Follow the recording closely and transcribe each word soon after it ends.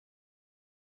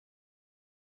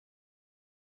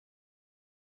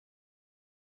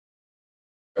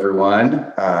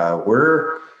everyone.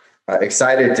 We're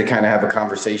excited to kind of have a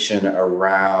conversation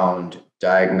around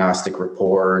diagnostic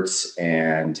reports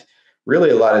and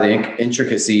really a lot of the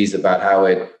intricacies about how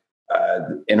it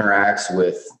interacts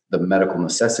with the medical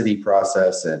necessity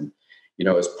process. And,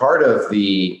 as part of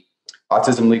the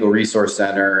Autism Legal Resource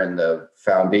Center and the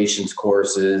foundations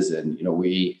courses, and,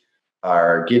 we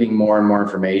are getting more and more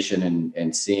information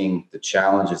and seeing the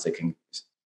challenges that can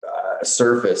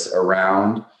surface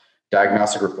around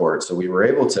diagnostic reports. So we were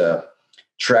able to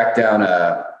track down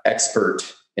an expert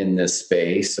in this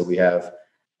space. So we have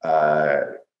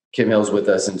Kim Hills with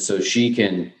us, and so she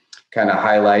can kind of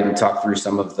highlight and talk through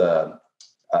some of the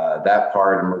that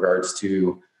part in regards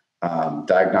to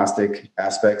diagnostic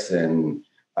aspects. And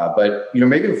but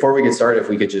maybe before we get started, if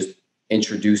we could just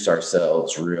introduce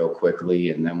ourselves real quickly,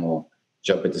 and then we'll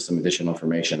jump into some additional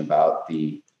information about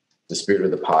the spirit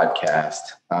of the podcast.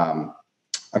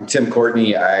 I'm Tim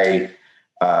Courtney. I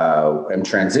am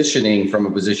transitioning from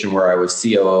a position where I was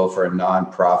COO for a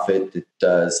nonprofit that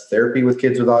does therapy with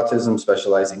kids with autism,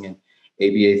 specializing in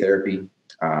ABA therapy,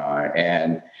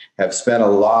 and have spent a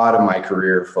lot of my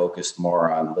career focused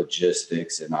more on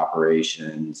logistics and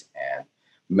operations and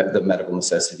the medical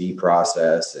necessity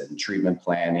process and treatment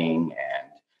planning. And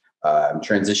I'm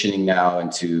transitioning now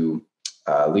into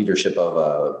leadership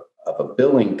of a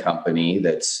billing company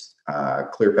that's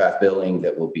ClearPath Billing,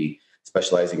 that will be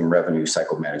specializing in revenue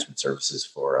cycle management services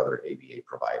for other ABA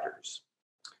providers.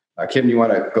 Kim, do you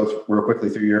want to go real quickly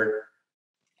through your?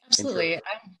 Absolutely.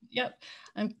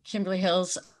 I'm Kimberly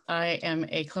Hills. I am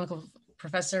a clinical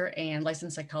professor and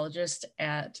licensed psychologist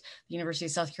at the University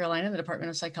of South Carolina in the Department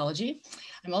of Psychology.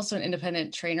 I'm also an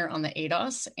independent trainer on the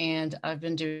ADOS, and I've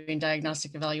been doing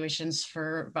diagnostic evaluations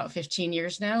for about 15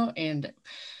 years now, and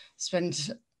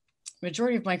spent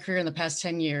majority of my career in the past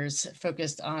 10 years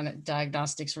focused on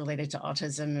diagnostics related to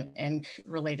autism and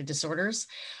related disorders.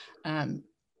 I'm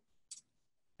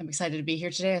excited to be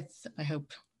here today. I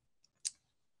hope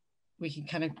we can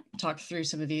kind of talk through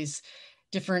some of these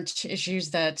different issues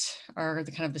that are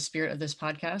the kind of the spirit of this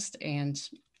podcast, and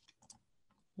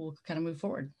we'll kind of move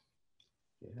forward.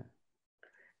 Yeah.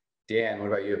 Dan, what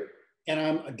about you? And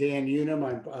I'm Dan Unum.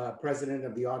 I'm president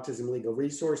of the Autism Legal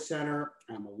Resource Center.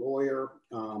 I'm a lawyer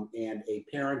and a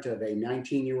parent of a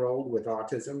 19-year-old with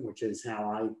autism, which is how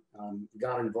I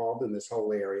got involved in this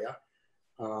whole area.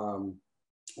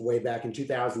 Way back in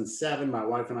 2007, my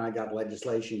wife and I got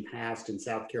legislation passed in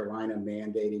South Carolina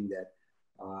mandating that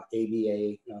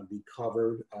ABA be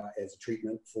covered as a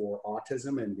treatment for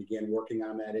autism, and began working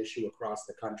on that issue across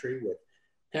the country with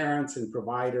parents and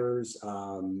providers.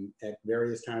 At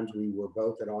various times, we were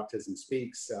both at Autism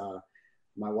Speaks.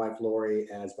 My wife, Lori,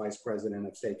 as Vice President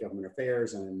of State Government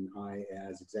Affairs, and I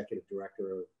as Executive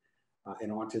Director of an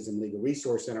Autism Legal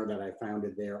Resource Center that I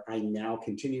founded there. I now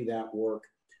continue that work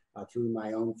through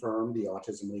my own firm, the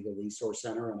Autism Legal Resource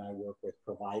Center, and I work with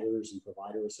providers and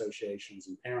provider associations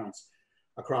and parents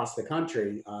across the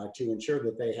country to ensure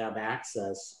that they have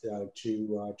access to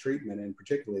treatment, and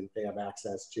particularly that they have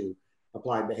access to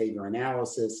applied behavior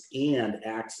analysis and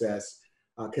access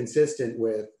consistent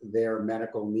with their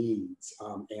medical needs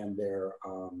and their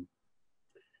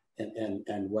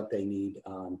and what they need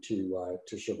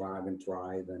to survive and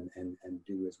thrive and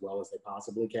do as well as they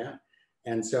possibly can.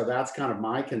 And so that's kind of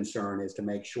my concern, is to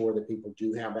make sure that people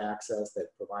do have access, that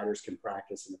providers can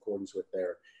practice in accordance with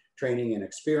their training and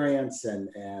experience, and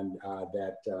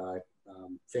that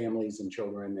families and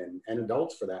children and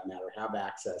adults, for that matter, have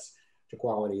access to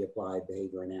quality applied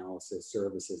behavior analysis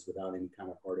services without any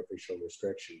kind of artificial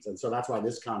restrictions. And so that's why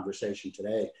this conversation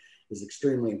today is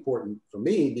extremely important for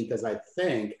me, because I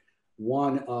think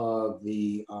one of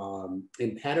the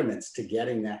impediments to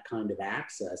getting that kind of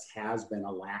access has been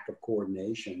a lack of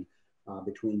coordination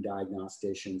between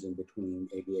diagnosticians and between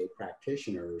ABA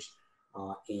practitioners.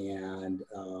 And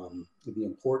the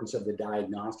importance of the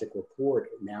diagnostic report,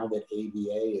 now that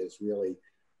ABA is really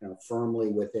firmly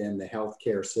within the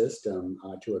healthcare system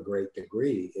to a great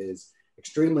degree, is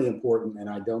extremely important. And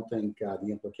I don't think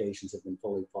the implications have been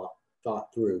fully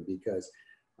thought through, because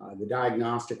the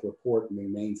diagnostic report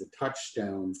remains a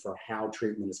touchstone for how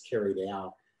treatment is carried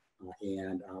out.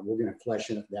 And we're going to flesh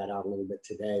that out a little bit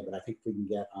today, but I think if we can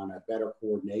get on a better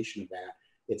coordination of that,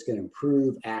 it's going to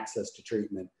improve access to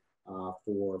treatment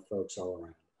for folks all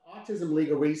around. Autism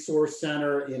Legal Resource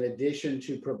Center, in addition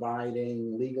to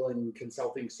providing legal and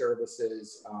consulting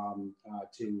services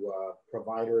to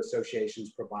provider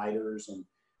associations, providers, and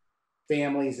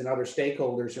families and other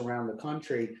stakeholders around the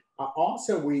country,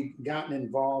 also we've gotten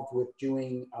involved with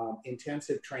doing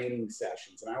intensive training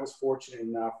sessions. And I was fortunate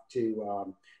enough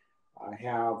to I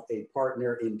have a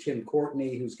partner in Tim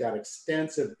Courtney, who's got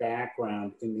extensive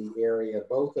background in the area,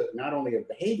 both of, not only of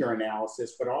behavior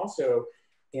analysis, but also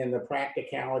in the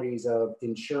practicalities of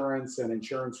insurance and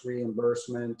insurance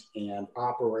reimbursement and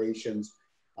operations.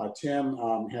 Tim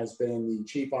has been the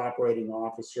Chief Operating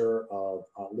Officer of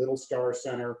Little Star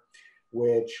Center,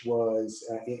 which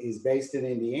is based in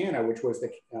Indiana, which was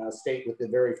the state with the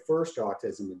very first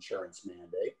autism insurance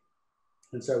mandate.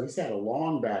 And so he's had a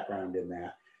long background in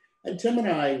that. And Tim and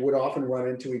I would often run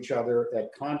into each other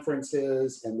at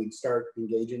conferences, and we'd start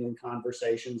engaging in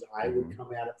conversations. I would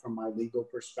come at it from my legal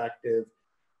perspective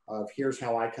of here's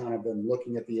how I kind of been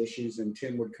looking at the issues, and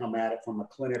Tim would come at it from a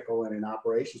clinical and an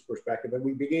operations perspective. And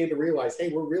we began to realize, hey,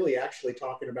 we're really actually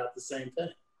talking about the same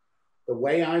thing. The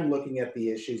way I'm looking at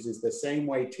the issues is the same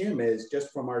way Tim is,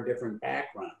 just from our different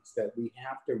backgrounds, that we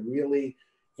have to really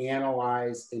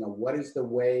analyze, what is the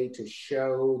way to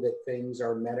show that things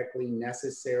are medically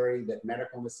necessary, that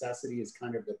medical necessity is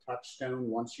kind of the touchstone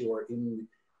once you are in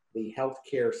the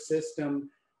healthcare system,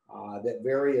 that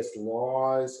various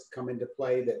laws come into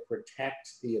play that protect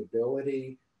the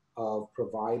ability of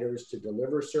providers to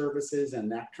deliver services.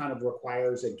 And that kind of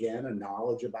requires, again, a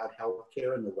knowledge about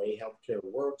healthcare and the way healthcare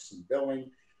works and billing.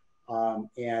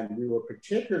 And we were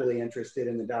particularly interested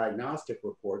in the diagnostic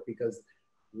report because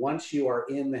once you are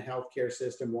in the healthcare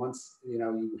system, once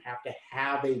you have to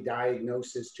have a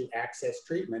diagnosis to access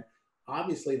treatment,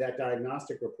 obviously that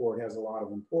diagnostic report has a lot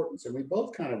of importance. And we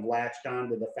both kind of latched on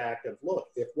to the fact of, look,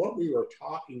 if what we were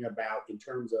talking about in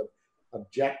terms of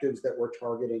objectives that we're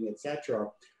targeting, et cetera,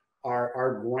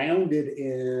 are grounded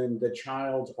in the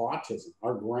child's autism,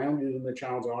 are grounded in the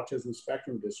child's autism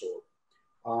spectrum disorder,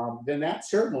 then that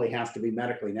certainly has to be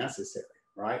medically necessary,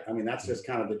 right? I mean, that's just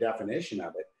kind of the definition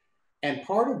of it. And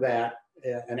part of that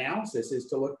analysis is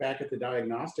to look back at the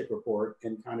diagnostic report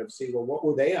and kind of see, well, what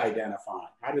were they identifying?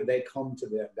 How did they come to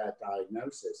that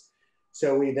diagnosis?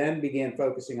 So we then began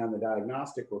focusing on the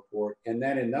diagnostic report. And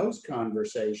then in those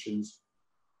conversations,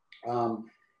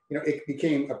 it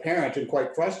became apparent and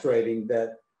quite frustrating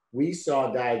that we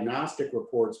saw diagnostic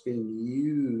reports being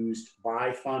used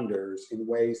by funders in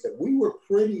ways that we were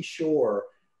pretty sure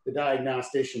the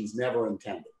diagnosticians never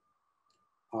intended.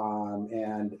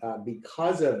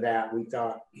 Because of that, we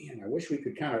thought, man, I wish we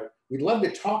could we'd love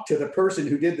to talk to the person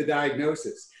who did the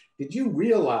diagnosis. Did you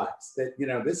realize that,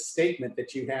 this statement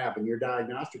that you have in your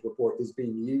diagnostic report is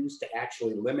being used to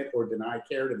actually limit or deny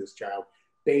care to this child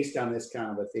based on this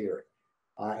kind of a theory?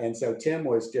 And so Tim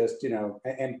was just,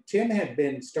 and Tim had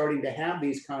been starting to have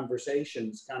these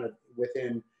conversations kind of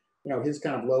within, his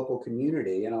kind of local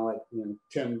community. And I'll let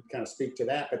Tim kind of speak to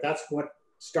that, but that's what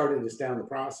started us down the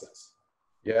process.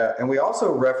 Yeah, and we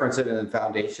also reference it in the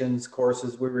foundations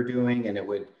courses we were doing, and it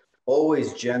would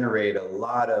always generate a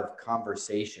lot of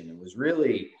conversation. It was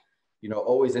really,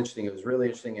 always interesting. It was really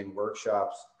interesting in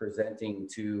workshops presenting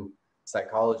to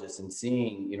psychologists and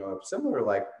seeing, similar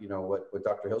like, what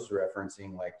Dr. Hill's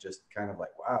referencing, like just kind of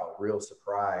like, wow, real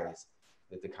surprise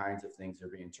that the kinds of things are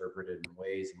being interpreted in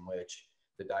ways in which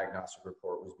the diagnostic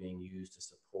report was being used to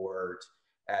support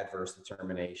adverse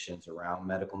determinations around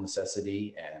medical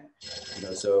necessity. And,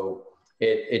 so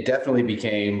it definitely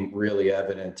became really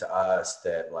evident to us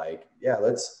that like, yeah,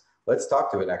 let's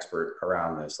talk to an expert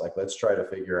around this. Like, let's try to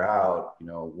figure out,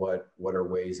 what are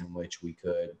ways in which we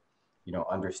could,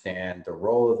 understand the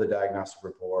role of the diagnostic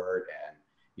report and,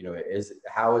 is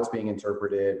how it's being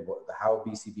interpreted, how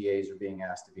BCBAs are being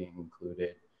asked to be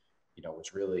included,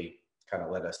 which really kind of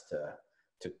led us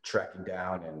to tracking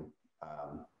down and,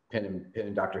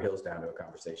 pinning Dr. Hills down to a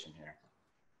conversation here.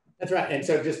 That's right. And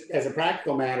so just as a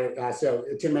practical matter, so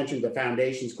Tim mentioned the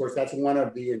foundations course. That's one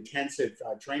of the intensive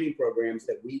training programs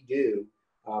that we do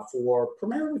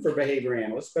primarily for behavior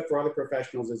analysts, but for other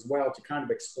professionals as well, to kind of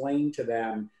explain to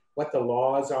them what the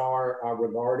laws are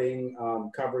regarding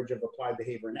coverage of applied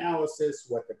behavior analysis,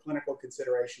 what the clinical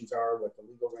considerations are, what the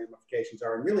legal ramifications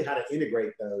are, and really how to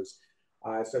integrate those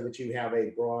so that you have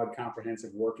a broad, comprehensive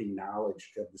working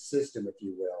knowledge of the system, if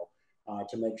you will,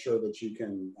 to make sure that you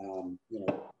can,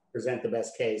 present the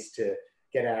best case to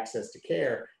get access to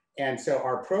care. And so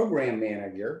our program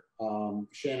manager,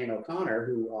 Shannon O'Connor,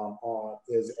 who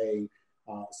is a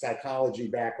psychology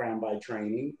background by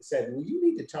training, said, well, you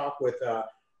need to talk with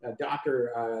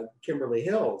Dr. Kimberly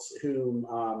Hills,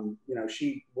 whom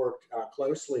she worked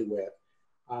closely with.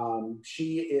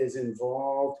 She is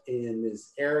involved in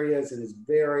these areas and is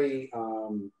very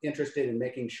interested in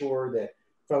making sure that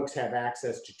folks have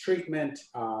access to treatment.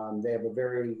 They have a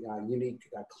very unique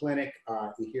clinic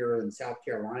here in South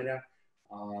Carolina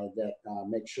that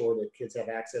makes sure that kids have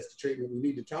access to treatment. We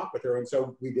need to talk with her. And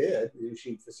so we did.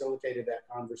 She facilitated that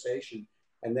conversation.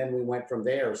 and then we went from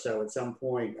there. So at some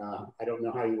point, I don't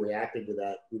know how you reacted to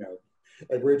that,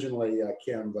 originally,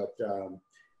 Kim, but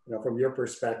from your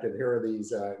perspective, here are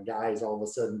these guys all of a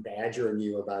sudden badgering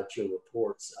you about your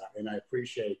reports, and I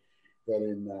appreciate that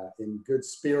in good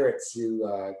spirits you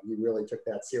really took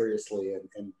that seriously,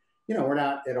 and we're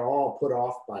not at all put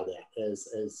off by that,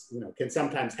 as can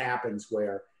sometimes happens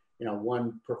where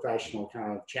one professional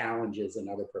kind of challenges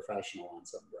another professional on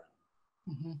some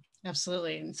ground. Mm-hmm.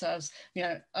 Absolutely. And so I was,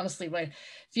 honestly, my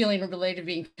feeling related to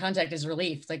being in contact is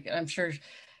relief. Like, I'm sure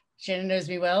Shannon knows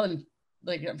me well, and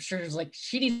like, I'm sure it's like,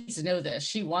 she needs to know this.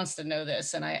 She wants to know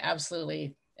this. And I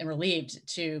absolutely am relieved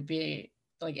to be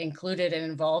like included and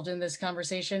involved in this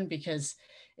conversation, because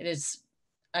it is,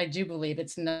 I do believe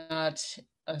it's not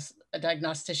a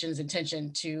diagnostician's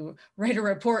intention to write a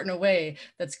report in a way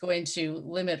that's going to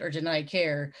limit or deny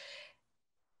care.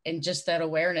 And just that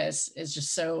awareness is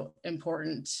just so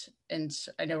important. And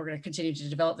I know we're going to continue to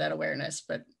develop that awareness,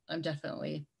 but I'm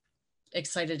definitely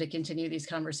excited to continue these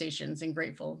conversations and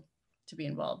grateful to be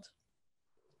involved.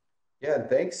 Yeah, and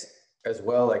thanks as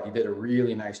well. Like, you did a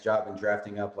really nice job in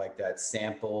drafting up like that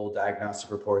sample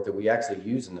diagnostic report that we actually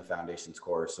use in the foundations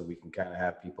course, so we can kind of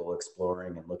have people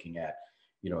exploring and looking at,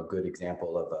 a good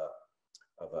example of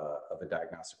a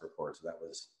diagnostic report. So that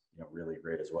was, really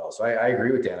great as well. So I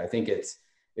agree with Dan. I think it's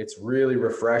really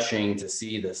refreshing to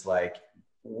see this, like,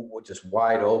 just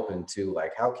wide open to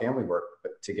like, how can we work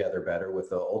together better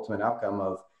with the ultimate outcome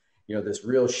of, this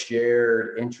real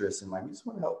shared interest in, like, we just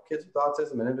want to help kids with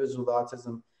autism and individuals with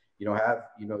autism, have,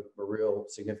 a real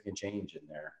significant change in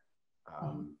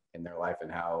their life, and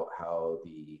how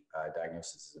the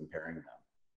diagnosis is impairing them.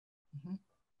 Mm-hmm.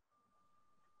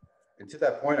 And to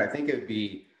that point, I think it would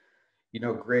be,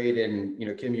 great. And,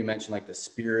 Kim, you mentioned like the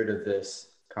spirit of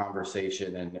this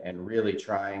conversation and really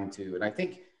trying to, and I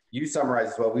think you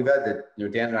summarized as well. We've had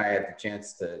Dan and I had the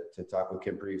chance to talk with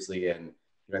Kim previously, and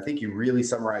I think you really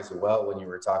summarized it well when you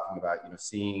were talking about,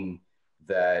 seeing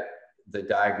that the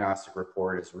diagnostic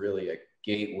report is really a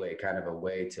gateway, kind of a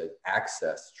way to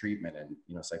access treatment.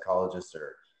 And, psychologists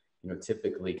are,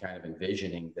 typically kind of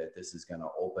envisioning that this is going to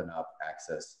open up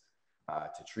access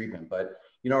to treatment. But,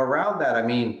 around that, I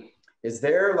mean, is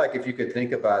there, like, if you could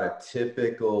think about a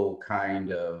typical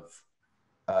kind of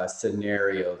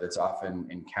scenario that's often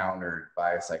encountered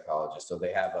by a psychologist? So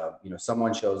they have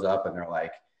someone shows up and they're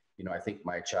like, I think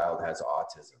my child has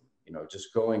autism,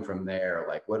 just going from there,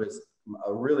 like, what is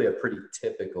really a pretty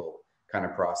typical kind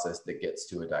of process that gets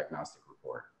to a diagnostic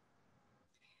report?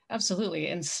 Absolutely.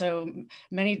 And so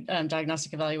many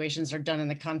diagnostic evaluations are done in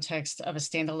the context of a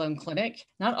standalone clinic.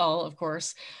 Not all, of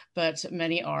course, but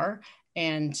many are.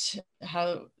 And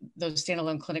how those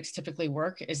standalone clinics typically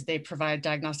work is they provide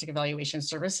diagnostic evaluation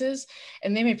services,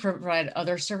 and they may provide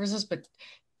other services, but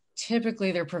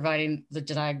typically they're providing the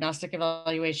diagnostic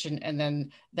evaluation, and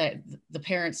then that the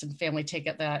parents and family take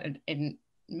at that and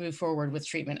move forward with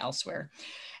treatment elsewhere.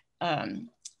 And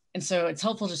so it's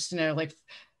helpful just to know, like,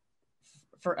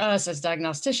 for us as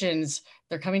diagnosticians,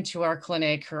 they're coming to our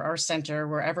clinic or our center,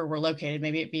 wherever we're located,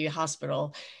 maybe it be a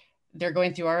hospital. They're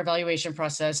going through our evaluation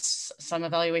process. Some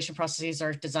evaluation processes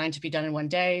are designed to be done in one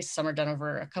day. Some are done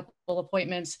over a couple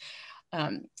appointments.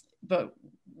 But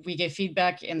we give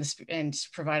feedback and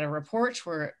provide a report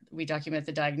where we document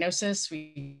the diagnosis.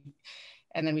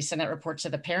 And then we send that report to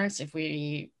the parents. If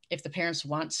the parents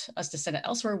want us to send it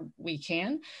elsewhere, we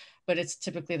can, but it's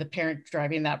typically the parent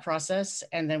driving that process.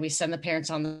 And then we send the parents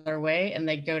on their way, and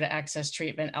they go to access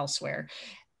treatment elsewhere.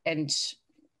 And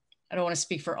I don't want to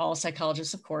speak for all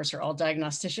psychologists, of course, or all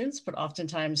diagnosticians, but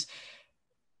oftentimes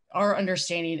our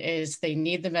understanding is they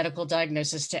need the medical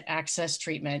diagnosis to access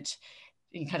treatment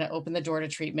and kind of open the door to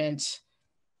treatment,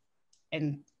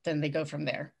 and then they go from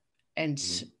there. And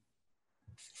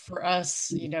for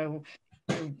us,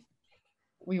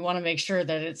 we want to make sure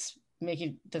that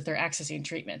that they're accessing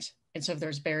treatment. And so if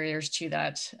there's barriers to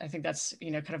that, I think that's,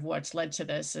 kind of what's led to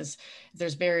this is if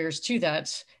there's barriers to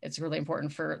that, it's really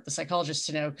important for the psychologist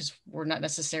to know, because we're not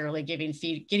necessarily getting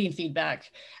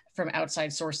feedback from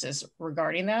outside sources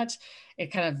regarding that.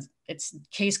 It's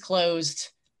case closed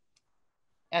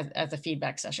at the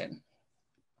feedback session.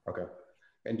 Okay.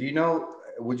 And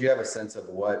would you have a sense of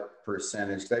what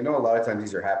percentage, because I know a lot of times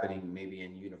these are happening maybe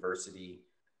in university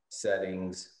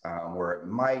settings where it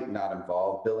might not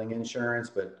involve billing insurance,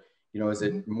 but is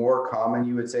it more common,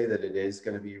 you would say, that it is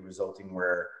going to be resulting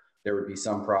where there would be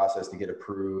some process to get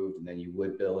approved, and then you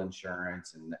would bill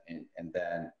insurance, and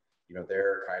then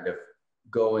they're kind of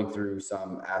going through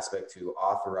some aspect to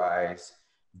authorize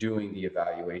doing the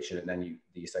evaluation, and then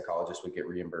the psychologist would get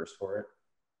reimbursed for it?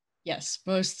 Yes,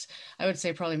 I would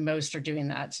say probably most are doing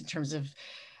that in terms of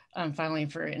filing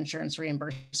for insurance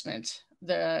reimbursement.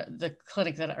 The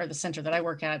clinic that, or the center that I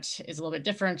work at is a little bit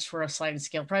different. We're a sliding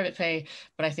scale private pay,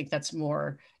 but I think that's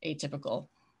more atypical.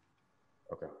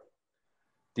 Okay.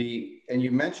 And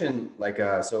you mentioned like,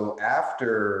 so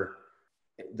after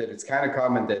that, it's kind of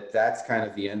common that that's kind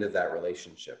of the end of that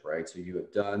relationship, right? So you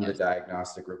have done the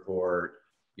diagnostic report,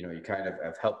 you know, you kind of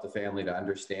have helped the family to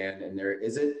understand, and there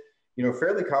is it, you know,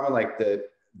 fairly common, like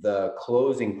the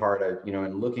closing part of, you know,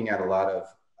 and looking at a lot of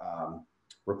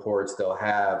reports, they'll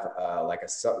have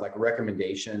like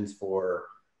recommendations for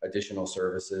additional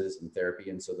services and therapy.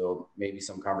 And so there'll maybe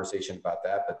some conversation about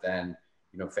that, but then,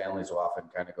 you know, families will often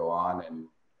kind of go on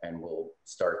and will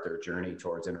start their journey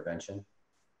towards intervention.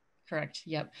 Correct.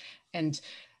 Yep. And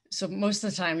so most of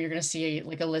the time you're going to see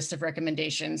like a list of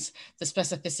recommendations. The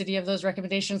specificity of those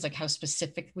recommendations, like how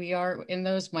specific we are in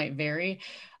those, might vary.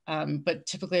 But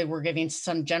typically we're giving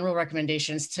some general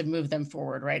recommendations to move them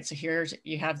forward, right? So here's,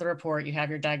 you have the report, you have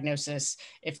your diagnosis,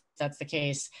 if that's the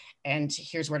case, and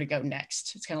here's where to go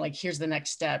next. It's kind of like, here's the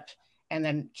next step, and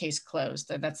then case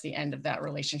closed. And that's the end of that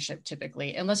relationship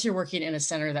typically, unless you're working in a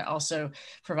center that also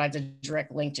provides a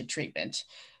direct link to treatment.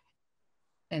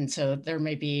 And so there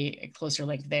may be a closer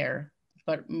link there,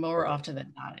 but more often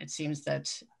than not, it seems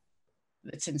that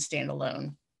it's in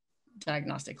standalone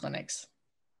diagnostic clinics.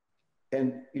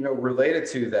 And, you know, related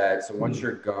to that, so once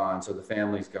you're gone, so the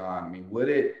family's gone, I mean, would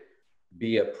it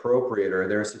be appropriate, or are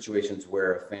there situations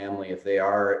where a family, if they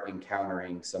are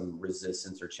encountering some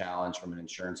resistance or challenge from an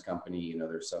insurance company, you know,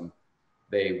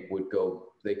 they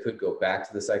could go back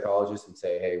to the psychologist and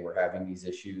say, hey, we're having these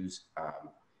issues.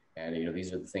 And, you know,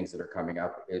 these are the things that are coming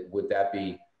up. Would that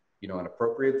be, you know, an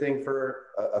appropriate thing for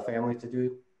a family to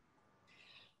do?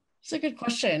 It's a good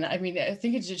question. I mean, I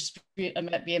think it should just be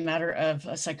a matter of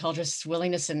a psychologist's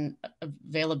willingness and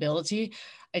availability.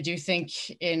 I do think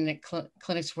in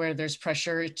clinics where there's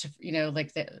pressure to, you know,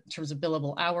 like in terms of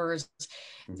billable hours,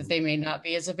 that they may not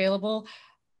be as available.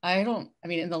 I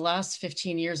mean, in the last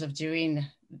 15 years of doing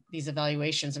these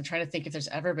evaluations, I'm trying to think if there's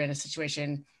ever been a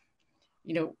situation,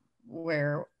 you know,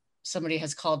 where somebody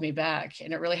has called me back,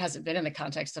 and it really hasn't been in the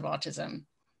context of autism.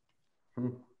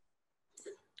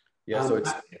 Yeah, so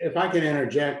if I can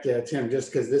interject, Tim,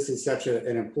 just because this is such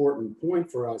an important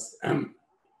point for us,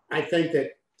 I think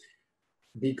that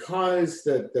because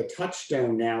the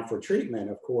touchstone now for treatment,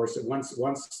 of course,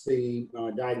 once the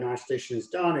diagnostician is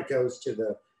done, it goes to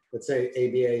the, let's say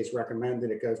ABA is recommended,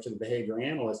 it goes to the behavior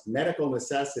analyst. Medical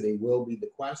necessity will be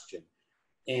the question.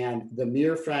 And the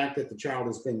mere fact that the child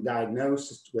has been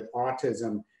diagnosed with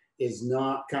autism is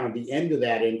not kind of the end of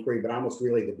that inquiry, but almost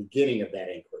really the beginning of that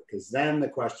inquiry, because then the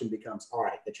question becomes, all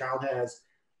right, the child has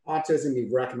autism,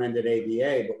 you've recommended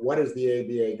ABA, but what is the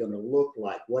ABA going to look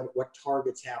like? What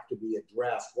targets have to be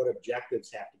addressed? What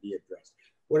objectives have to be addressed?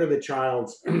 What are the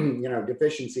child's you know,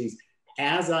 deficiencies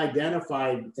as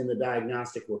identified in the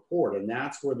diagnostic report? And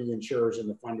that's where the insurers and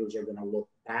the funders are going to look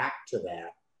back to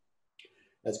that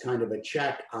as kind of a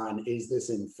check on, is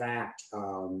this in fact,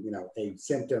 you know, a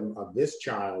symptom of this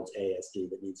child's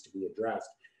ASD that needs to be addressed?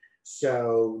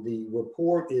 So the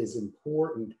report is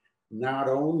important not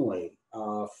only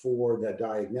for the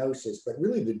diagnosis, but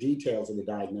really the details of the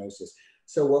diagnosis.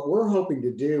 So what we're hoping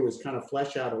to do is kind of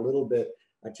flesh out a little bit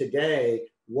today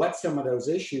what some of those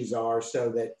issues are, so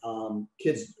that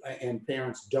kids and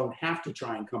parents don't have to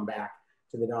try and come back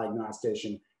to the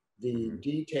diagnostician. The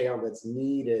detail that's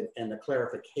needed and the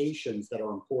clarifications that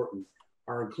are important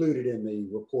are included in the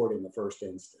report in the first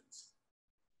instance.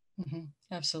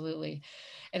 Absolutely.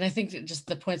 And I think that just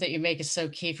the point that you make is so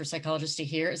key for psychologists to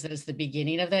hear, is that it's the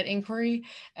beginning of that inquiry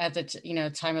at the you know,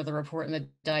 time of the report and the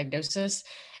diagnosis,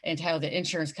 and how the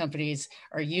insurance companies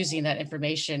are using that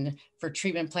information for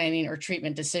treatment planning or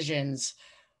treatment decisions,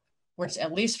 which,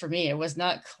 at least for me, it was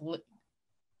not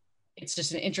it's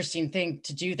just an interesting thing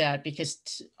to do that,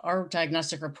 because our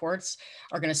diagnostic reports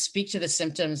are going to speak to the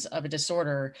symptoms of a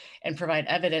disorder and provide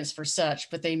evidence for such,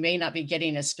 but they may not be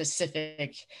getting as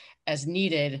specific as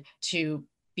needed to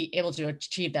be able to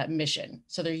achieve that mission.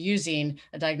 So they're using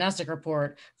a diagnostic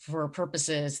report for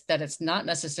purposes that it's not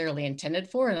necessarily intended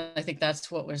for. And I think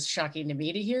that's what was shocking to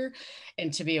me to hear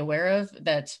and to be aware of,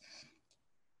 that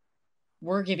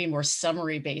we're giving more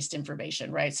summary-based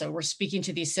information, right? So we're speaking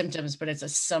to these symptoms, but it's a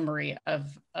summary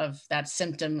of that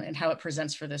symptom and how it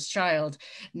presents for this child,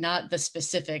 not the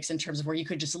specifics in terms of where you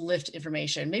could just lift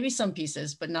information, maybe some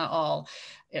pieces, but not all,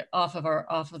 off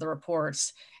of the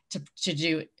reports to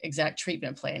do exact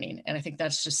treatment planning. And I think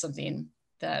that's just something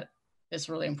that is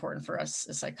really important for us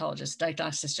as psychologists,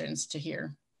 diagnosticians, to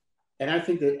hear. And I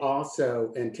think that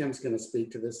also, and Tim's going to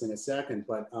speak to this in a second,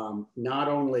 but not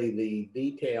only the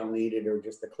detail needed or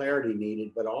just the clarity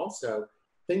needed, but also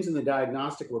things in the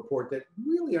diagnostic report that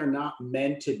really are not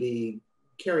meant to be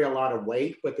carry a lot of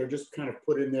weight, but they're just kind of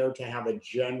put in there to have a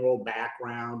general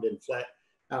background and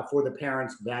for the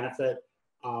parents' benefit,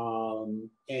 and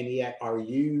yet are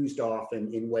used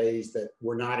often in ways that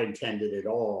were not intended at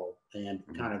all, and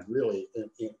kind of really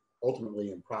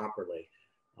ultimately improperly.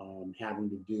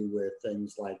 Having to do with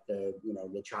things like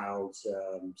the child's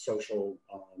social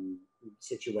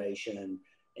situation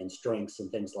and strengths and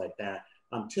things like that.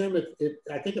 Tim,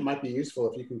 I think it might be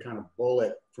useful if you can kind of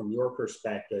bullet from your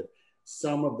perspective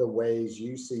some of the ways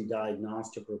you see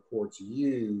diagnostic reports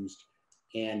used,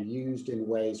 and used in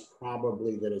ways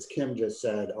probably that, as Kim just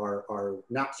said, are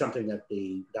not something that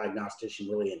the diagnostician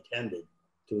really intended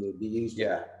to be used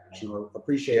or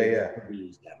appreciated to be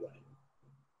used that way.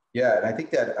 Yeah, and I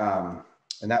think that,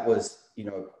 and that was,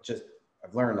 just,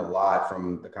 I've learned a lot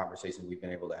from the conversation we've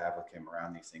been able to have with Kim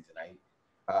around these things. And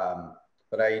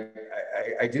but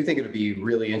I do think it would be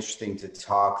really interesting to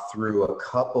talk through a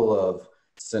couple of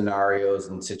scenarios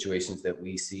and situations that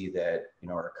we see that,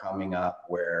 are coming up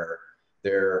where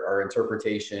there are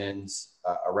interpretations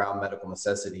around medical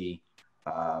necessity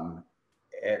that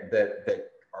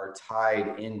are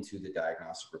tied into the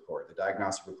diagnostic report. The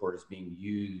diagnostic report is being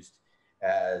used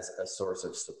as a source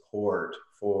of support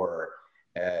for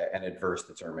an adverse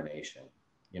determination.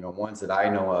 Ones that I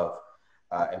know of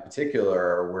in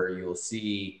particular, where you'll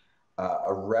see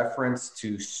a reference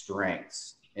to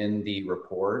strengths in the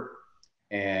report,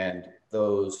 and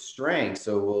those strengths,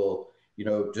 so we'll,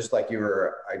 just like you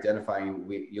were identifying,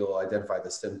 you'll identify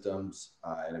the symptoms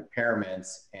and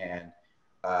impairments, and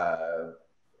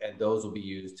those will be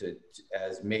used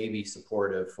as maybe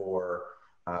supportive for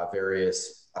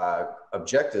various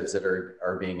objectives that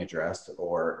are being addressed.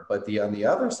 But on the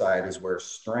other side is where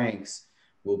strengths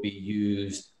will be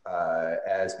used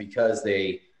as, because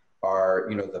they are,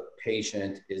 the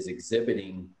patient is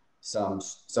exhibiting some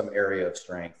area of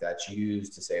strength, that's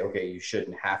used to say, okay, you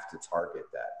shouldn't have to target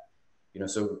that.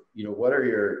 So what are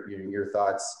your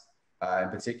thoughts in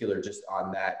particular just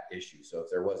on that issue? So if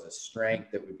there was a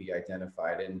strength that would be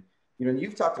identified, and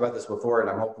you've talked about this before, and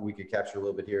I'm hoping we could capture a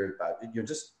little bit here about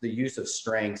just the use of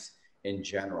strengths in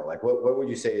general. Like what would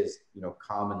you say is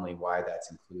commonly why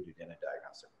that's included in a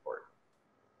diagnostic report?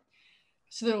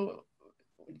 So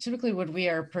typically when we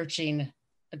are approaching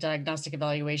a diagnostic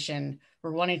evaluation,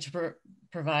 we're wanting to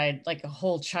provide like a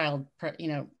whole child,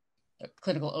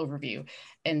 clinical overview.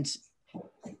 And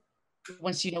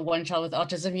once you know one child with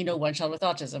autism, you know one child with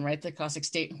autism, right?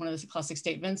 One of the classic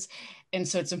statements. And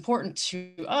so it's important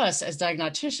to us as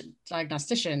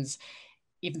diagnosticians,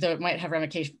 even though it might have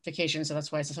ramifications, so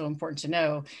that's why it's so important to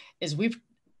know, is we've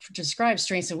described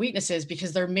strengths and weaknesses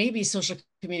because there may be social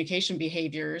communication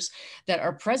behaviors that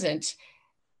are present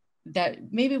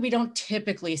that maybe we don't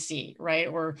typically see, right?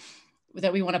 Or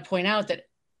that we want to point out that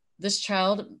this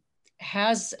child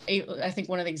has I think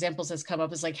one of the examples that's come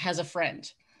up is like has a friend,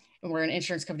 and where an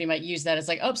insurance company might use that as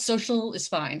like, oh, social is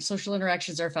fine, social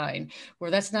interactions are fine,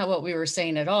 where that's not what we were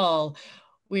saying at all.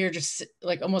 We are just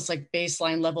like almost like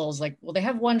baseline levels, like, well, they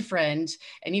have one friend.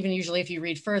 And even usually if you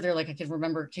read further, like I can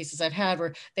remember cases I've had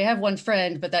where they have one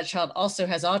friend, but that child also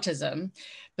has autism,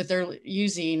 but they're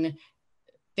using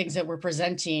things that we're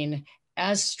presenting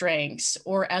as strengths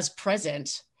or as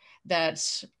present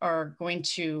that are going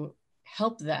to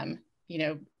help them,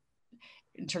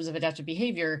 in terms of adaptive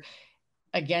behavior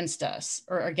against us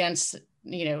or against,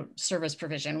 service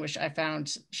provision, which I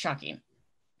found shocking.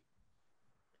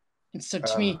 And so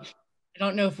to me, I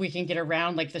don't know if we can get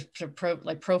around like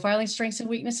profiling strengths and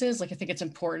weaknesses. Like I think it's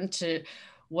important to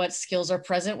what skills are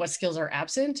present, what skills are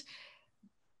absent.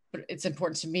 But it's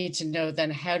important to me to know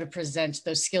then how to present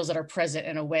those skills that are present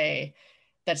in a way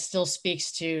that still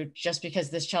speaks to, just because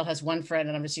this child has one friend,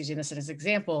 and I'm just using this as an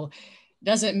example,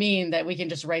 doesn't mean that we can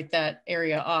just write that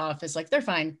area off as like, they're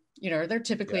fine, they're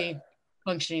typically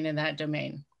functioning in that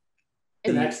domain.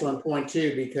 It's an excellent point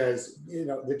too, because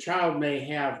the child may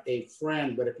have a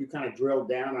friend, but if you kind of drill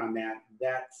down on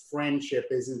that friendship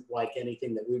isn't like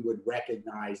anything that we would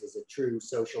recognize as a true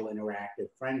social interactive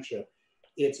friendship.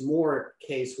 It's more a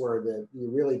case where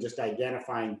you're really just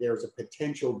identifying there's a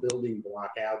potential building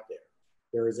block out there.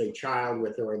 There is a child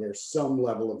with her, and there's some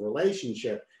level of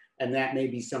relationship, and that may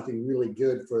be something really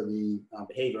good for the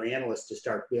behavior analyst to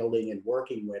start building and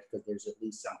working with, because there's at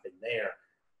least something there.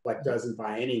 But doesn't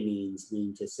by any means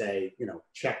mean to say,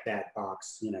 check that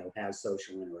box, has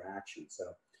social interaction. So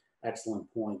excellent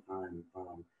point on,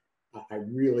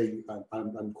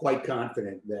 I'm quite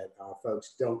confident that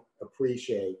folks don't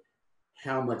appreciate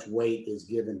how much weight is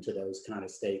given to those kind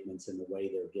of statements and the way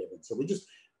they're given. So we just,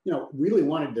 really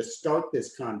wanted to start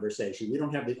this conversation. We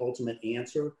don't have the ultimate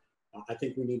answer. I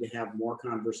think we need to have more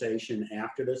conversation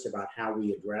after this about how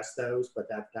we address those, but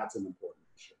that's an important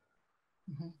issue.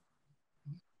 Mm-hmm.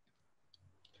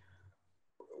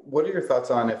 What are your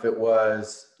thoughts on if it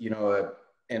was,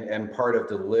 and part of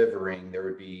delivering, there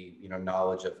would be,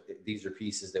 knowledge of these are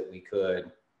pieces that we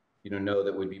could, know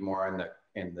that would be more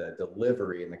in the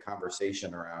delivery and the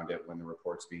conversation around it when the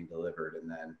report's being delivered. And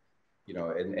then,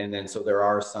 and then, so there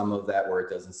are some of that where it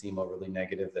doesn't seem overly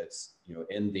negative that's,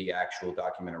 in the actual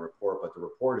documented report, but the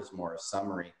report is more a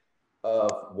summary of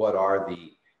what are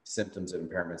the symptoms and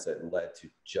impairments that led to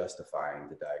justifying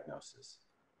the diagnosis.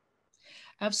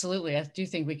 Absolutely. I do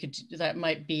think that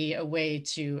might be a way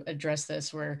to address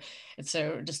this where it's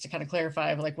so just to kind of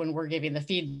clarify, like when we're giving the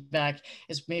feedback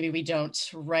is maybe we don't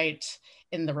write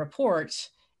in the report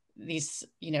these,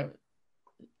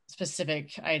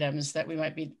 specific items that we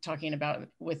might be talking about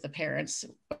with the parents,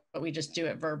 but we just do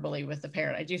it verbally with the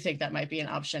parent. I do think that might be an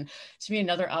option. To me,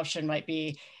 another option might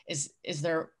be, is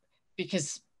there,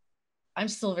 because I'm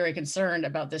still very concerned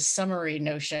about this summary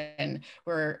notion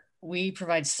where we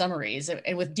provide summaries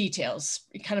and with details,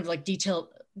 kind of like detail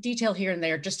here and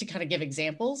there, just to kind of give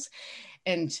examples.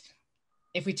 And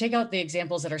if we take out the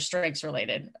examples that are strengths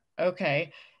related,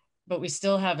 okay, but we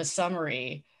still have a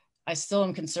summary, I still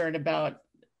am concerned about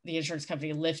the insurance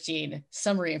company lifting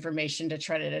summary information to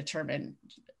try to determine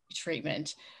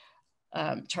treatment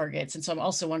targets. And so I'm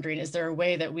also wondering, is there a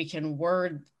way that we can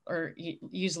word or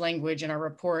use language in our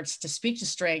reports to speak to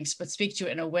strengths, but speak to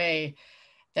it in a way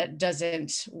that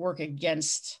doesn't work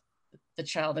against the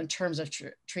child in terms of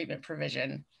treatment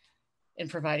provision in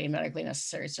providing medically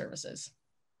necessary services?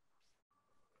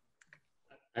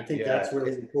 I think that's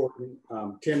really important.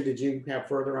 Tim, did you have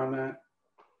further on that?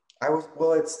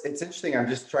 Well, it's interesting. I'm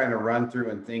just trying to run through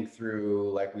and think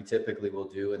through, like we typically will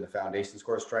do in the foundations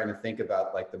course, trying to think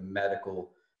about like the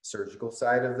medical surgical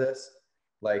side of this.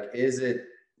 Like, is it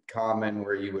common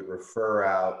where you would refer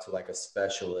out to like a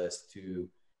specialist to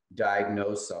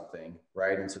diagnose something,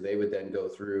 right? And so they would then go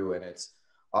through, and it's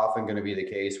often going to be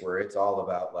the case where it's all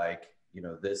about like,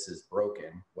 this is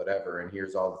broken, whatever, and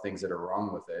here's all the things that are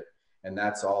wrong with it. And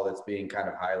that's all that's being kind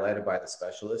of highlighted by the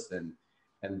specialist. And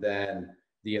then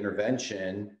the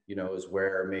intervention, is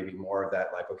where maybe more of that,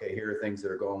 like, okay, here are things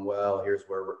that are going well. Here's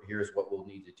what we'll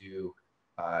need to do.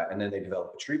 And then they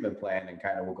develop a treatment plan and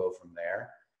kind of will go from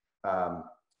there.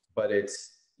 But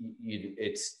it's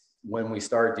when we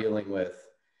start dealing with,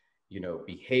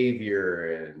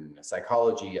 behavior and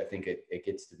psychology, I think it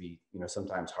gets to be,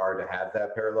 sometimes hard to have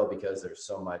that parallel because there's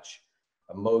so much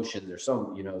emotion. There's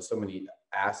so many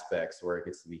aspects where it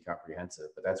gets to be comprehensive.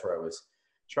 But that's where I was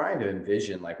trying to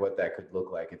envision like what that could look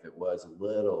like if it was a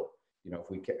little, if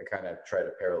we kind of try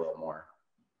to parallel more.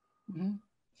 Mm-hmm.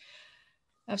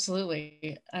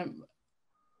 Absolutely.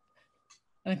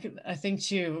 I think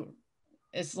too,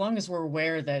 as long as we're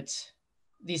aware that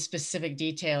these specific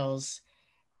details,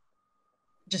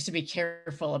 just to be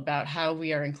careful about how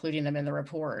we are including them in the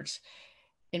report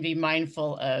and be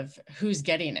mindful of who's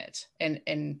getting it,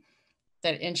 and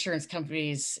that insurance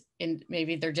companies, and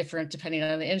maybe they're different depending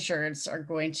on the insurance, are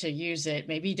going to use it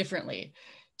maybe differently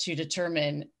to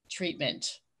determine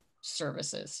treatment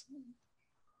services.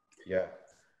 Yeah.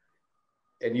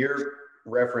 And your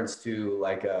reference to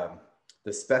like the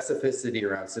specificity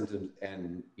around symptoms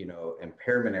and,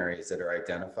 impairment areas that are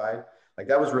identified, like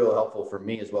that was real helpful for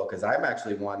me as well, because I'm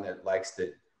actually one that likes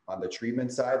to, on the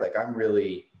treatment side, like I'm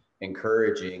really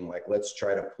encouraging, like, let's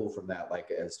try to pull from that, like,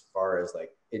 as far as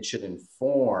like, it should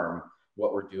inform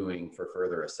what we're doing for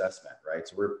further assessment, right?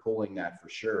 So we're pulling that for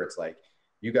sure. It's like,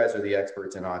 you guys are the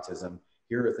experts in autism.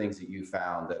 Here are things that you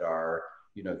found that are,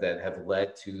 that have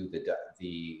led to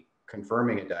the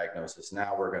confirming a diagnosis.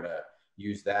 Now we're going to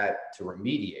use that to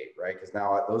remediate, right? Because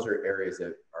now those are areas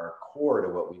that are core to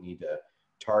what we need to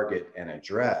target and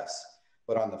address.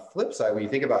 But on the flip side, when you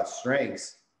think about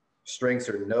strengths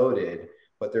are noted,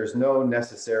 but there's no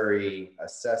necessary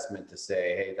assessment to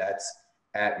say, hey, that's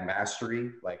at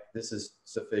mastery, like this is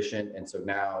sufficient. And so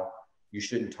now you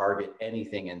shouldn't target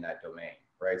anything in that domain,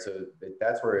 right? So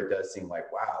that's where it does seem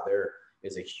like, wow, there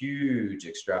is a huge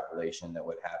extrapolation that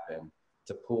would happen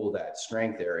to pull that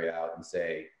strength area out and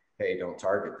say, hey, don't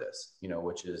target this,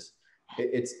 which is,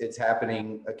 it's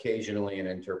happening occasionally in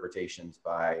interpretations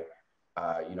by,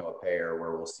 a payer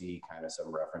where we'll see kind of some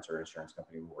reference, or insurance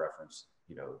company will reference,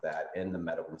 that in the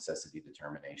medical necessity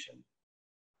determination.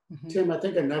 Mm-hmm. Tim, I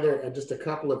think just a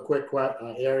couple of quick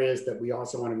areas that we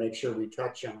also want to make sure we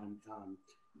touch on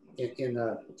in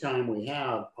the time we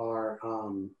have are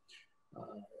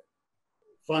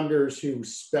funders who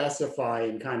specify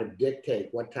and kind of dictate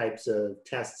what types of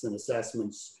tests and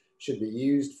assessments should be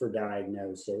used for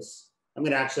diagnosis. I'm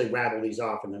going to actually rattle these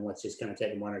off, and then let's just kind of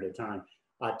take them one at a time.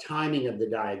 Timing of the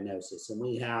diagnosis. And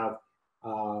we have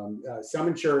some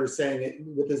insurers saying it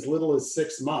with as little as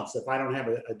 6 months. If I don't have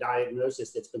a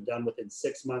diagnosis that's been done within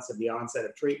 6 months of the onset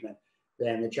of treatment,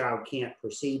 then the child can't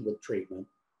proceed with treatment,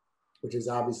 which is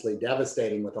obviously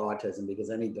devastating with autism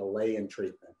because any delay in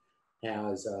treatment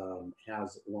has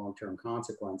long-term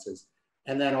consequences.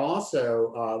 And then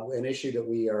also an issue that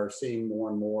we are seeing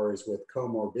more and more is with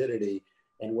comorbidity,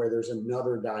 and where there's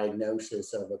another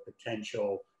diagnosis of a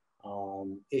potential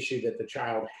issue that the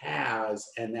child has,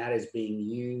 and that is being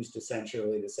used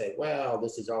essentially to say, well,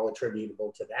 this is all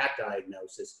attributable to that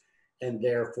diagnosis, and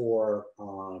therefore,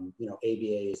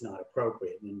 ABA is not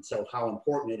appropriate. And so how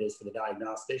important it is for the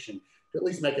diagnostician to at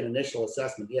least make an initial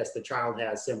assessment. Yes, the child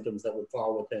has symptoms that would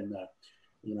fall within the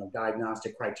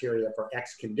diagnostic criteria for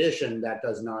X condition. That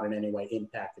does not in any way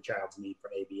impact the child's need for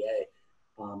ABA.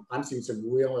 I'm seeing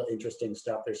some real interesting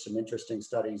stuff. There's some interesting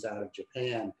studies out of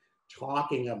Japan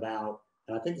talking about,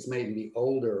 and I think this may even be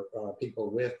older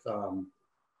people with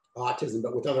autism,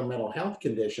 but with other mental health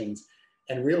conditions,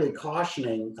 and really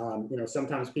cautioning,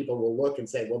 sometimes people will look and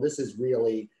say, well, this is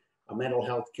really a mental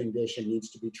health condition,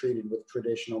 needs to be treated with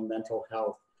traditional mental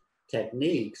health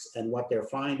techniques. And what they're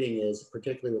finding is,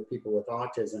 particularly with people with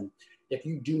autism, if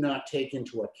you do not take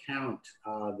into account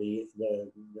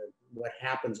what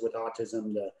happens with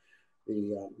autism,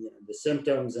 the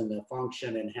symptoms and the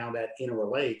function and how that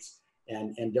interrelates,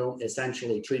 and don't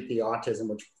essentially treat the autism,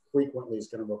 which frequently is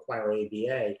going to require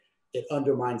ABA, it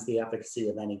undermines the efficacy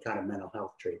of any kind of mental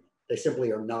health treatment. They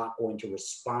simply are not going to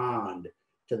respond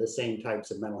to the same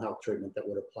types of mental health treatment that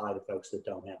would apply to folks that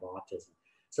don't have autism.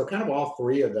 So kind of all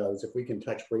three of those, if we can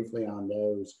touch briefly on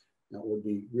those, would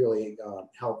be really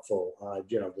helpful.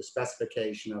 The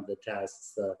specification of the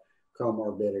tests, the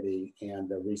comorbidity, and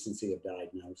the recency of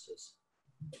diagnosis.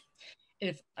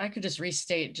 If I could just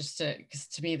restate, because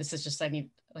to me, this is just, we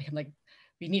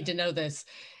need to know this,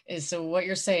 is so what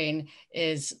you're saying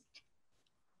is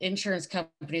insurance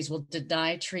companies will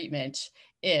deny treatment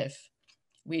if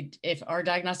our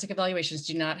diagnostic evaluations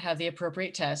do not have the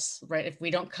appropriate tests, right? If we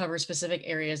don't cover specific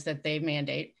areas that they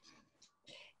mandate,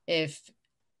 if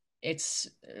it's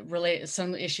related,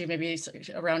 some issue maybe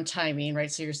around timing,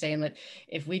 right? So you're saying that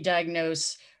if we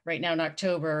diagnose right now in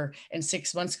October and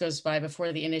 6 months goes by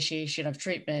before the initiation of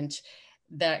treatment,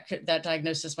 that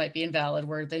diagnosis might be invalid,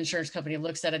 where the insurance company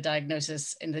looks at a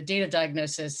diagnosis and the date of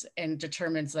diagnosis and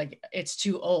determines like it's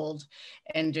too old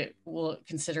and it will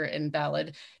consider it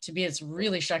invalid. To me, it's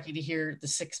really shocking to hear the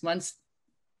 6 months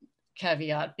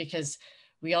caveat, because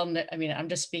we all know, I'm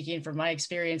just speaking from my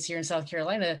experience here in South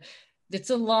Carolina,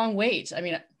 it's a long wait.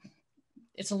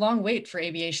 It's a long wait for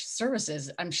ABA services.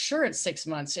 I'm sure it's 6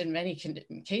 months in many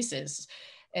cases.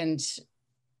 And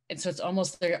so it's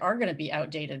almost, they are going to be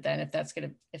outdated then if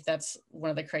that's one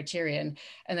of the criterion.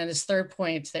 And then this third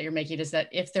point that you're making is that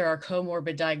if there are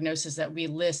comorbid diagnoses that we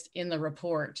list in the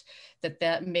report,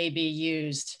 that may be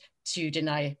used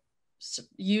by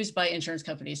insurance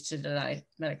companies to deny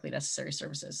medically necessary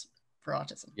services for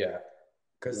autism. Yeah,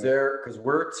 because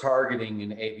we're targeting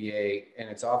an ABA, and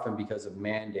it's often because of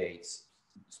mandates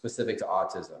specific to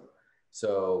autism.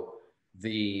 So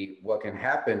what can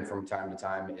happen from time to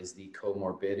time is the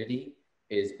comorbidity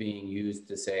is being used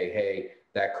to say, hey,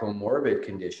 that comorbid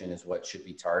condition is what should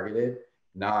be targeted,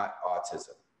 not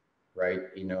autism, right?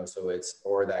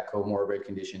 Or that comorbid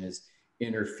condition is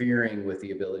interfering with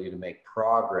the ability to make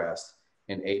progress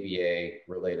in ABA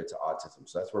related to autism.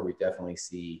 So that's where we definitely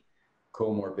see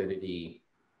comorbidity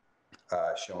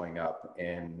showing up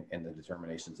in the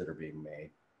determinations that are being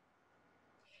made.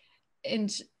 And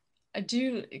I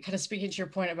do kind of speaking to your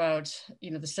point about,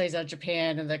 the studies out of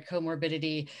Japan and the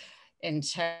comorbidity, and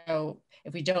how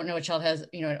if we don't know a child has,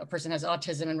 a person has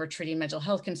autism and we're treating mental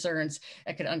health concerns,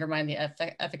 it could undermine the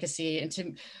efficacy.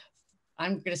 And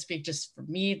I'm going to speak just for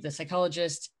me, the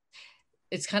psychologist,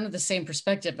 it's kind of the same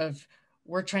perspective of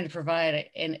we're trying to provide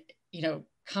an,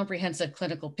 comprehensive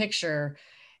clinical picture,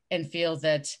 and feel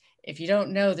that if you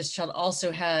don't know this child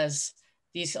also has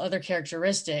these other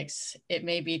characteristics, it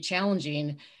may be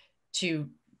challenging to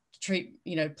treat,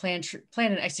 plan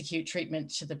and execute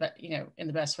treatment in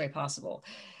the best way possible.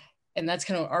 And that's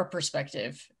kind of our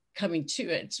perspective coming to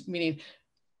it, meaning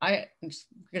I'm going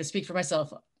to speak for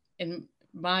myself. In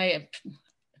my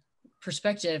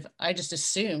perspective, I just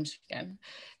assumed, again,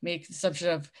 make the assumption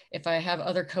of if I have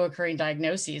other co-occurring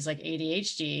diagnoses like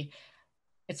ADHD,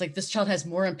 it's like this child has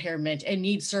more impairment and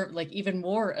needs like even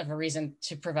more of a reason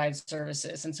to provide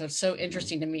services. And so it's so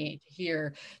interesting to me to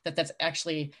hear that that's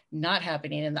actually not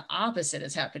happening and the opposite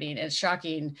is happening. And it's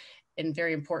shocking and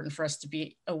very important for us to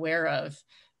be aware of,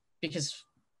 because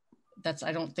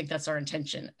I don't think that's our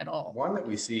intention at all. One that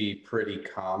we see pretty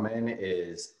common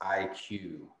is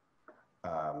IQ,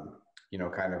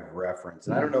 kind of reference.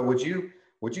 And I don't know, would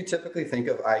you typically think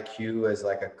of IQ as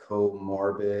like a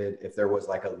comorbid if there was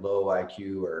like a low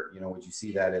IQ, or, would you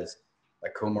see that as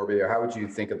like comorbid, or how would you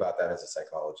think about that as a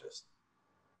psychologist?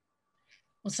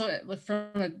 Well, so from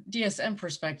a DSM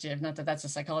perspective, not that that's a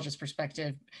psychologist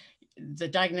perspective, the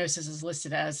diagnosis is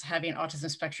listed as having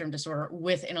autism spectrum disorder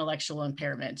with intellectual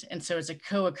impairment. And so it's a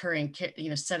co-occurring,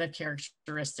 set of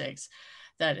characteristics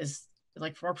that is,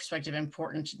 like, from our perspective,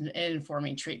 important in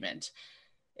informing treatment.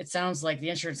 It sounds like the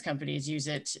insurance companies use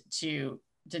it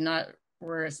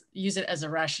use it as a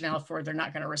rationale for they're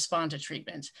not going to respond to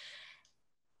treatment.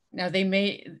 Now they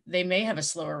may have a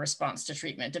slower response to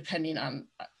treatment depending on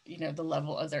the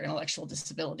level of their intellectual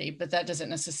disability, but that doesn't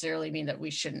necessarily mean that we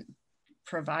shouldn't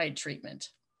provide treatment.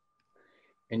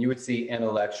 And you would see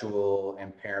intellectual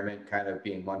impairment kind of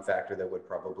being one factor that would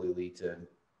probably lead to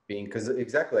being, because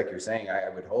exactly like you're saying, I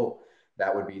would hope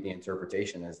that would be the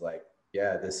interpretation, is like,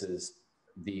 yeah, this is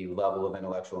the level of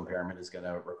intellectual impairment is going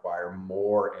to require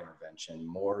more intervention,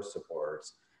 more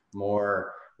supports,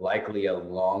 more likely a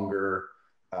longer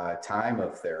time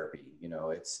of therapy.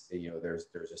 There's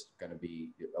just going to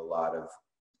be a lot of,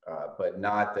 but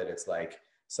not that it's like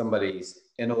somebody's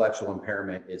intellectual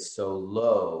impairment is so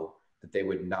low that they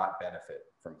would not benefit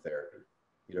from therapy.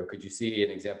 Could you see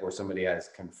an example where somebody has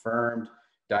confirmed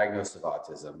diagnosis of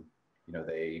autism,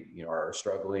 they are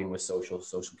struggling with social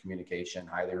communication,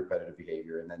 highly repetitive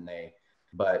behavior, and then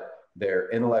but their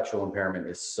intellectual impairment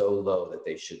is so low that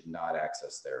they should not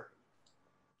access therapy?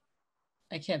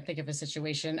 I can't think of a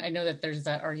situation. I know that there's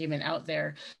that argument out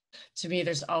there. To me,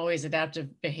 there's always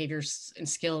adaptive behaviors and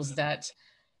skills that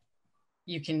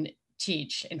you can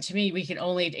teach. And to me, we can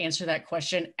only answer that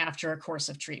question after a course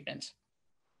of treatment.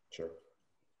 Sure.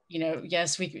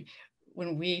 Yes,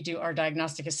 when we do our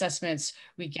diagnostic assessments,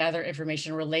 we gather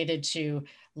information related to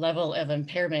level of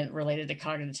impairment related to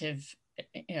cognitive,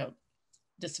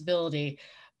 disability,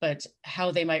 but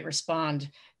how they might respond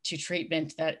to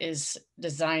treatment that is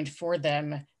designed for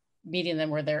them, meeting them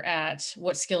where they're at,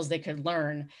 what skills they could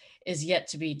learn is yet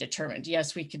to be determined.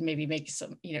 Yes, we could maybe make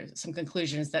some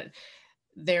conclusions that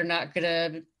they're not going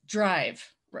to drive,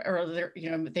 or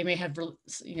they may have,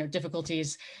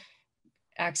 difficulties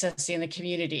accessing the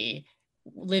community,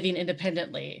 living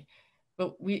independently,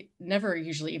 but we never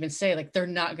usually even say like they're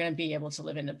not going to be able to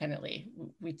live independently.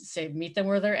 We say meet them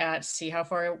where they're at, see how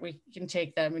far we can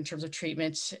take them in terms of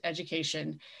treatment,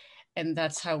 education, and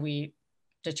that's how we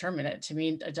determine it. To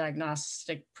me, a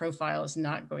diagnostic profile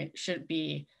shouldn't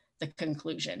be the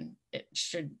conclusion. It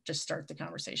should just start the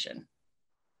conversation.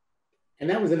 And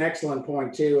that was an excellent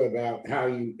point too about how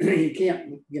you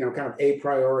can't kind of a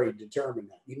priori determine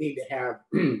that. You need to have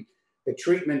the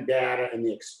treatment data and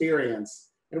the experience.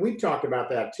 And we've talked about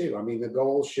that too. I mean, the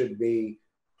goal should be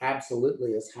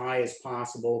absolutely as high as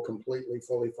possible, completely,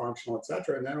 fully functional, et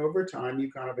cetera. And then over time,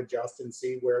 you kind of adjust and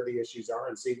see where the issues are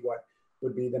and see what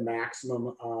would be the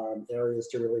maximum areas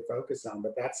to really focus on.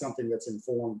 But that's something that's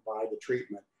informed by the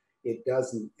treatment. It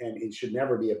doesn't, and it should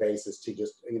never be a basis to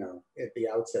just, at the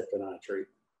outset deny treatment,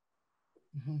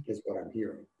 is what I'm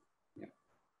hearing. Yeah.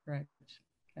 Right.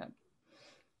 Yeah.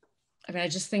 I mean, I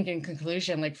just think in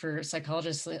conclusion, like for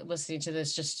psychologists listening to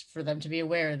this, just for them to be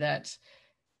aware that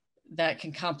that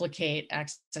can complicate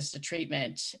access to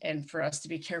treatment, and for us to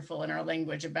be careful in our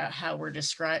language about how we're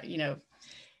describing,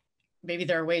 maybe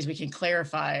there are ways we can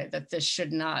clarify that this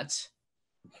should not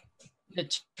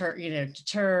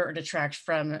deter or detract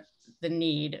from the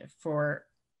need for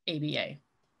ABA.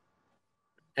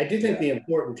 I do think the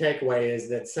important takeaway is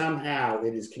that somehow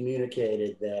it is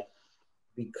communicated that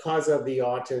because of the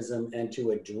autism and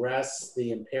to address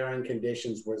the impairing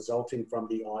conditions resulting from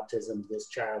the autism, this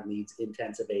child needs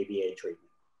intensive ABA treatment.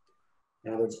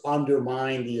 In other words,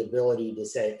 undermine the ability to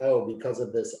say, oh, because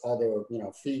of this other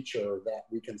feature that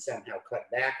we can somehow cut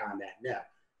back on that. No,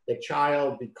 the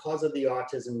child, because of the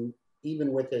autism,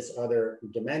 even with this other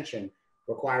dimension,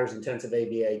 requires intensive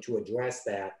ABA to address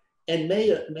that, and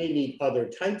may need other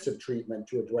types of treatment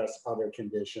to address other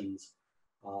conditions,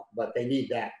 but they need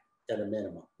that at a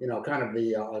minimum. Kind of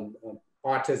the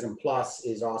autism plus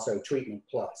is also treatment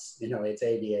plus, it's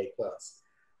ABA plus.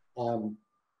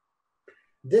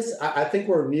 I think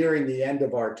we're nearing the end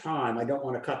of our time. I don't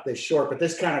want to cut this short, but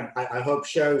this kind of, I hope,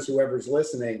 shows whoever's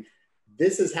listening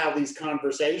this is how these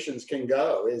conversations can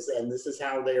go, and this is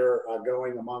how they're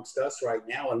going amongst us right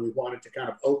now. And we wanted to kind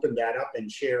of open that up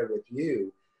and share with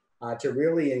you, to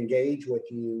really engage with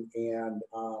you, and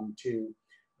to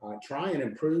try and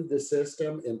improve the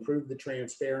system, improve the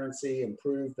transparency,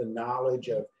 improve the knowledge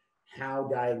of how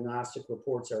diagnostic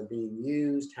reports are being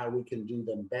used, how we can do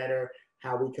them better,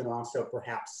 how we can also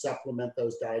perhaps supplement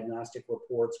those diagnostic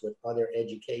reports with other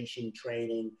education,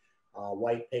 training,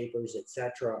 white papers,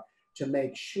 etc., to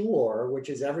make sure, which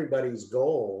is everybody's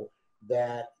goal,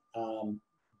 that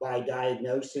by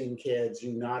diagnosing kids,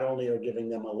 you not only are giving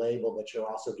them a label, but you're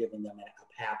also giving them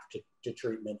a path to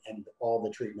treatment and all the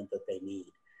treatment that they need,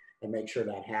 and make sure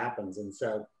that happens. And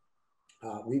so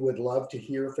we would love to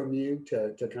hear from you,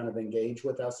 to kind of engage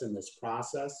with us in this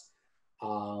process.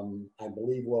 I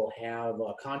believe we'll have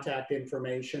contact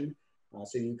information,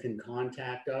 so you can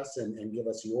contact us and give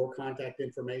us your contact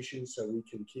information so we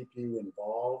can keep you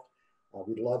involved.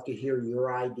 We'd love to hear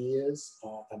your ideas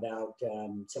about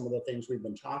some of the things we've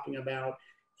been talking about,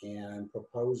 and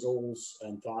proposals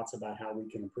and thoughts about how we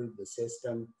can improve the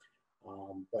system.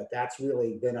 But that's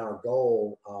really been our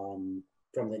goal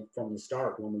from the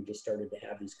start, when we just started to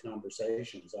have these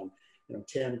conversations. You know,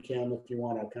 Tim, Kim, if you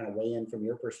want to kind of weigh in from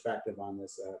your perspective on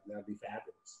this, that'd be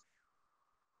fabulous.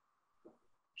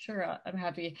 Sure, I'm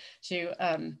happy to.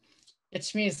 It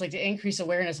to me, it's like to increase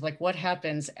awareness of like what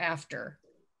happens after,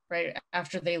 right?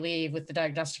 After they leave with the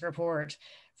diagnostic report,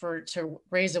 to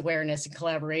raise awareness and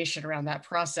collaboration around that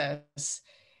process,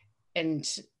 and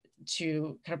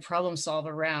to kind of problem solve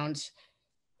around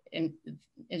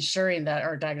ensuring that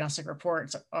our diagnostic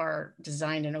reports are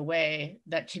designed in a way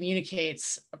that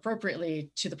communicates appropriately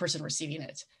to the person receiving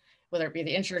it, whether it be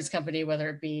the insurance company, whether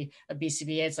it be a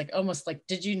BCBA. It's like almost like,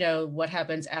 did you know what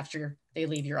happens after they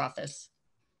leave your office,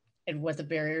 and what the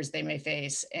barriers they may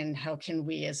face, and how can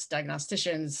we as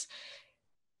diagnosticians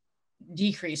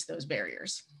decrease those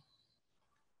barriers?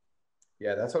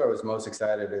 Yeah, that's what I was most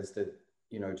excited, is that,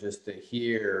 you know, just to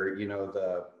hear, you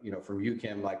know, from you,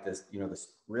 Kim, like this, you know,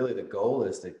 this really the goal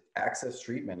is to access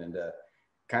treatment, and to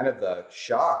kind of the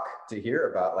shock to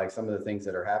hear about like some of the things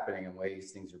that are happening and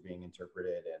ways things are being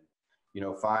interpreted, and, you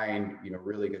know, find, you know,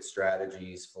 really good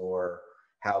strategies for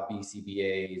how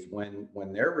BCBAs,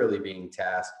 when they're really being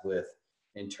tasked with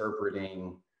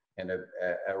interpreting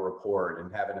a report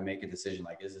and having to make a decision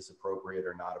like, is this appropriate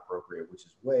or not appropriate, which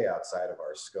is way outside of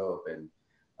our scope and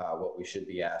what we should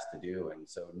be asked to do. And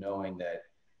so knowing that,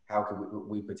 how could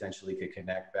we potentially could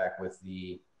connect back with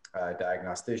the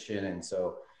diagnostician. And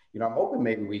so, you know, I'm hoping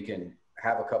maybe we can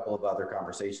have a couple of other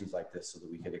conversations like this, so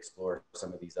that we could explore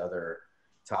some of these other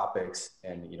topics,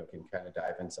 and, you know, can kind of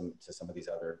dive into some of these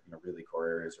other, you know, really core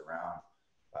areas around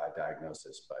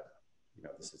diagnosis. But, you know,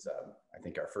 this is, I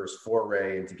think, our first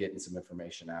foray into getting some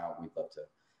information out. We'd love to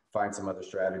find some other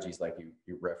strategies like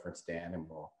you referenced, Dan, and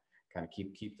we'll kind of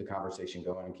keep the conversation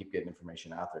going and keep getting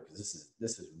information out there, because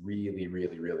this is really,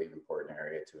 really, really an important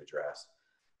area to address,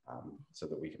 so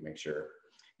that we can make sure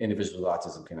individuals with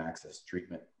autism can access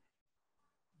treatment.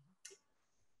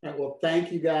 All right, well,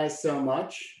 thank you guys so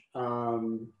much.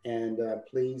 And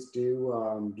please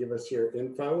do give us your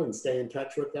info and stay in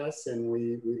touch with us. And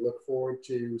we look forward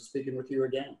to speaking with you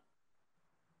again.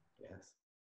 Yes.